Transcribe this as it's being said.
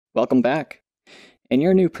Welcome back. In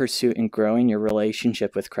your new pursuit in growing your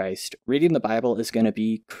relationship with Christ, reading the Bible is going to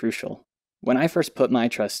be crucial. When I first put my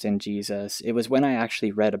trust in Jesus, it was when I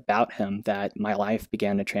actually read about him that my life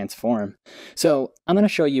began to transform. So, I'm going to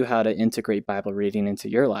show you how to integrate Bible reading into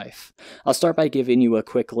your life. I'll start by giving you a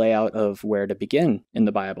quick layout of where to begin in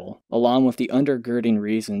the Bible, along with the undergirding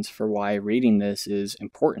reasons for why reading this is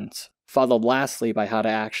important, followed lastly by how to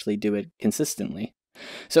actually do it consistently.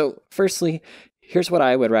 So, firstly, here's what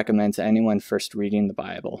I would recommend to anyone first reading the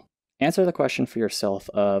Bible. Answer the question for yourself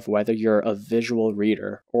of whether you're a visual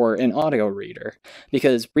reader or an audio reader,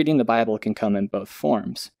 because reading the Bible can come in both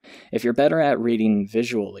forms. If you're better at reading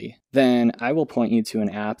visually, then I will point you to an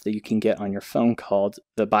app that you can get on your phone called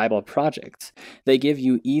the Bible Project. They give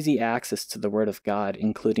you easy access to the Word of God,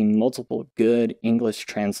 including multiple good English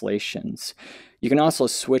translations. You can also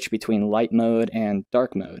switch between light mode and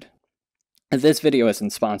dark mode. This video isn't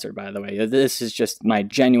sponsored, by the way. This is just my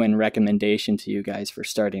genuine recommendation to you guys for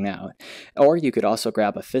starting out. Or you could also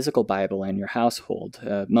grab a physical Bible in your household.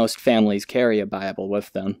 Most families carry a Bible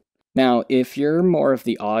with them. Now, if you're more of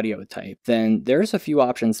the audio type, then there's a few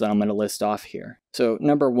options that I'm going to list off here. So,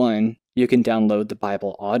 number one, you can download the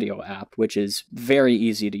Bible audio app, which is very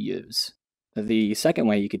easy to use. The second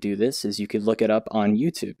way you could do this is you could look it up on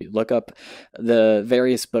YouTube. You look up the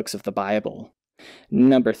various books of the Bible.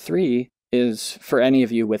 Number three is for any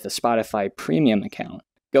of you with a Spotify premium account.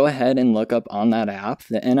 Go ahead and look up on that app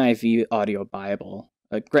the NIV Audio Bible.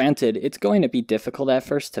 Granted, it's going to be difficult at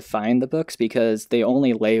first to find the books because they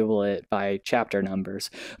only label it by chapter numbers,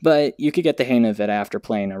 but you could get the hang of it after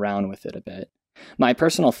playing around with it a bit. My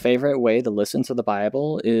personal favorite way to listen to the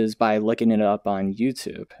Bible is by looking it up on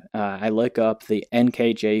YouTube. I look up the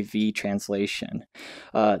NKJV translation.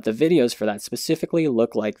 The videos for that specifically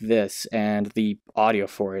look like this, and the audio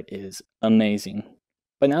for it is amazing.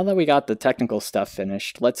 But now that we got the technical stuff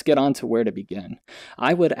finished, let's get on to where to begin.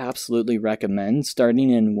 I would absolutely recommend starting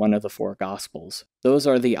in one of the four Gospels. Those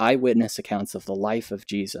are the eyewitness accounts of the life of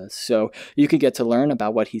Jesus, so you can get to learn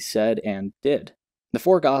about what he said and did. The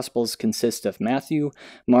four Gospels consist of Matthew,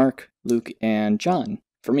 Mark, Luke, and John.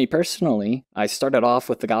 For me personally, I started off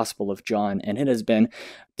with the Gospel of John, and it has been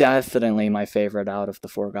definitely my favorite out of the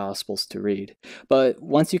four Gospels to read. But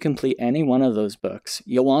once you complete any one of those books,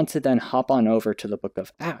 you'll want to then hop on over to the book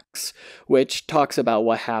of Acts, which talks about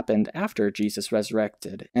what happened after Jesus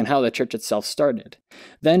resurrected and how the church itself started.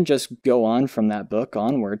 Then just go on from that book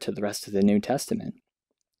onward to the rest of the New Testament.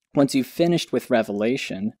 Once you've finished with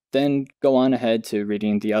Revelation, then go on ahead to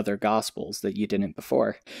reading the other Gospels that you didn't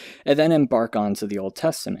before, and then embark onto the Old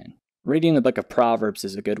Testament. Reading the book of Proverbs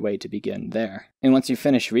is a good way to begin there. And once you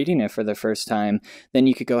finish reading it for the first time, then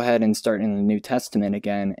you could go ahead and start in the New Testament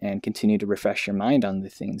again and continue to refresh your mind on the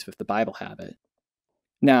things with the Bible habit.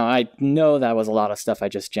 Now, I know that was a lot of stuff I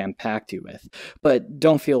just jam-packed you with, but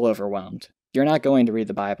don't feel overwhelmed. You're not going to read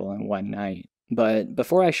the Bible in one night. But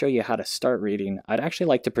before I show you how to start reading, I'd actually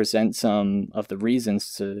like to present some of the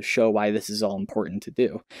reasons to show why this is all important to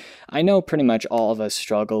do. I know pretty much all of us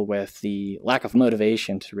struggle with the lack of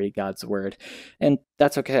motivation to read God's Word, and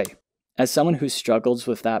that's okay. As someone who struggles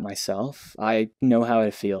with that myself, I know how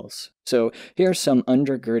it feels. So here are some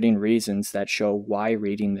undergirding reasons that show why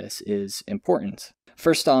reading this is important.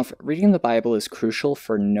 First off, reading the Bible is crucial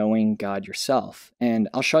for knowing God yourself, and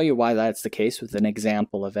I'll show you why that's the case with an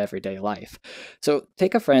example of everyday life. So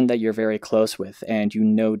take a friend that you're very close with and you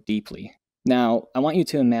know deeply. Now, I want you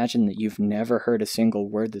to imagine that you've never heard a single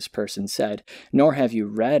word this person said, nor have you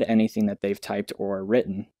read anything that they've typed or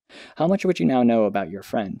written. How much would you now know about your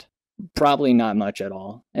friend? Probably not much at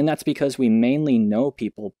all, and that's because we mainly know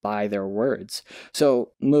people by their words.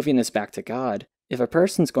 So, moving this back to God, if a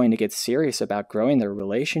person's going to get serious about growing their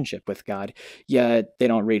relationship with God, yet they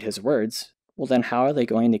don't read his words, well then how are they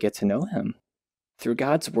going to get to know him? Through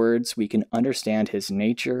God's words, we can understand his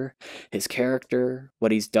nature, his character,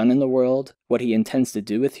 what he's done in the world, what he intends to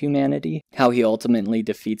do with humanity, how he ultimately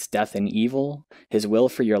defeats death and evil, his will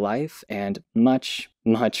for your life, and much,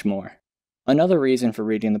 much more. Another reason for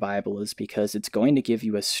reading the Bible is because it's going to give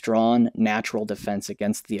you a strong, natural defense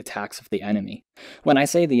against the attacks of the enemy. When I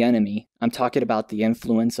say the enemy, I'm talking about the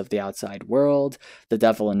influence of the outside world, the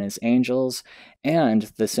devil and his angels, and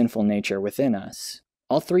the sinful nature within us.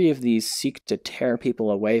 All three of these seek to tear people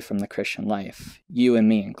away from the Christian life, you and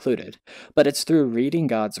me included. But it's through reading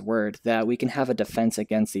God's Word that we can have a defense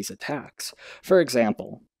against these attacks. For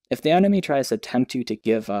example, if the enemy tries to tempt you to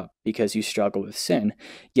give up because you struggle with sin,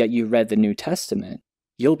 yet you read the New Testament,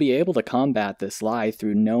 You'll be able to combat this lie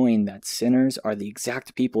through knowing that sinners are the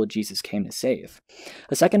exact people Jesus came to save.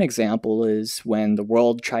 A second example is when the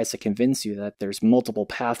world tries to convince you that there's multiple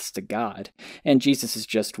paths to God, and Jesus is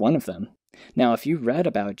just one of them. Now, if you read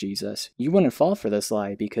about Jesus, you wouldn't fall for this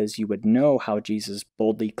lie because you would know how Jesus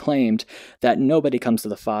boldly claimed that nobody comes to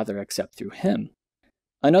the Father except through him.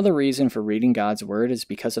 Another reason for reading God's Word is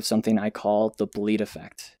because of something I call the bleed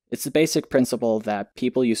effect. It's the basic principle that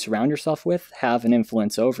people you surround yourself with have an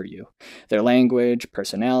influence over you. Their language,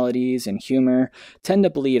 personalities, and humor tend to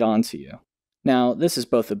bleed onto you. Now, this is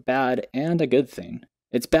both a bad and a good thing.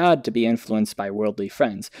 It's bad to be influenced by worldly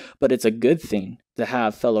friends, but it's a good thing to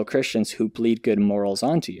have fellow Christians who bleed good morals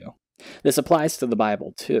onto you. This applies to the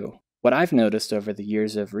Bible too. What I've noticed over the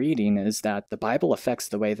years of reading is that the Bible affects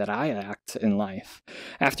the way that I act in life.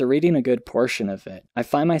 After reading a good portion of it, I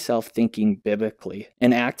find myself thinking biblically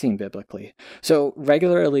and acting biblically. So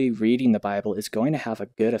regularly reading the Bible is going to have a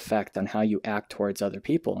good effect on how you act towards other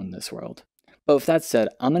people in this world. But with that said,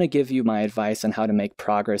 I'm going to give you my advice on how to make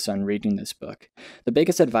progress on reading this book. The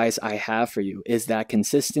biggest advice I have for you is that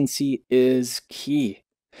consistency is key.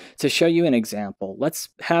 To show you an example, let's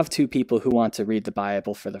have two people who want to read the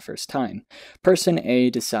Bible for the first time. Person A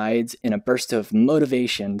decides in a burst of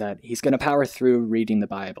motivation that he's going to power through reading the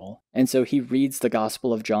Bible, and so he reads the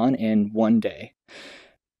Gospel of John in one day.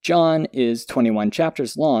 John is 21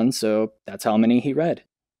 chapters long, so that's how many he read.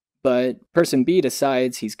 But person B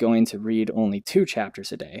decides he's going to read only 2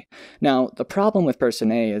 chapters a day. Now, the problem with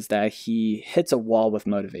person A is that he hits a wall with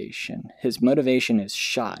motivation. His motivation is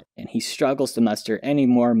shot, and he struggles to muster any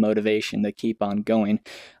more motivation to keep on going,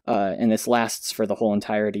 and this lasts for the whole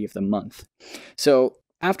entirety of the month. So,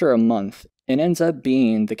 after a month, it ends up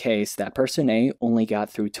being the case that person A only got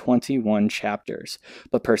through 21 chapters,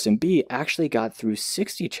 but person B actually got through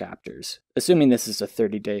 60 chapters, assuming this is a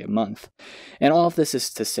 30-day a month. And all of this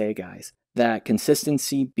is to say, guys, that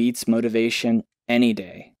consistency beats motivation any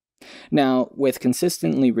day. Now, with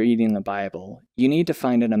consistently reading the Bible, you need to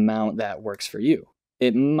find an amount that works for you.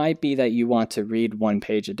 It might be that you want to read 1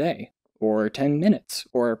 page a day, or 10 minutes,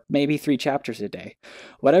 or maybe 3 chapters a day.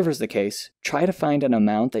 Whatever's the case, try to find an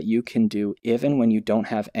amount that you can do even when you don't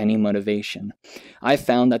have any motivation. I've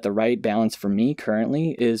found that the right balance for me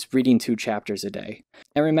currently is reading 2 chapters a day.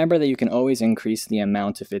 And remember that you can always increase the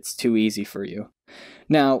amount if it's too easy for you.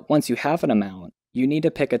 Now, once you have an amount, you need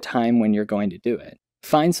to pick a time when you're going to do it.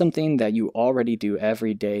 Find something that you already do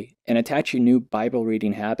every day and attach your new Bible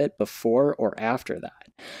reading habit before or after that.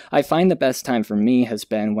 I find the best time for me has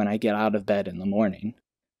been when I get out of bed in the morning.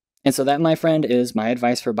 And so that, my friend, is my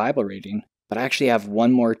advice for Bible reading. But I actually have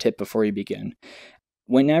one more tip before you begin.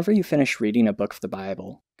 Whenever you finish reading a book of the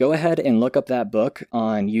Bible, go ahead and look up that book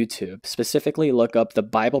on YouTube. Specifically, look up the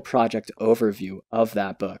Bible Project overview of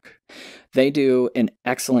that book. They do an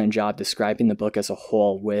excellent job describing the book as a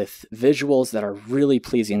whole with visuals that are really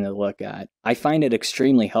pleasing to look at. I find it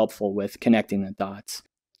extremely helpful with connecting the dots.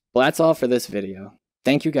 Well, that's all for this video.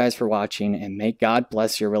 Thank you guys for watching, and may God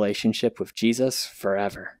bless your relationship with Jesus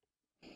forever.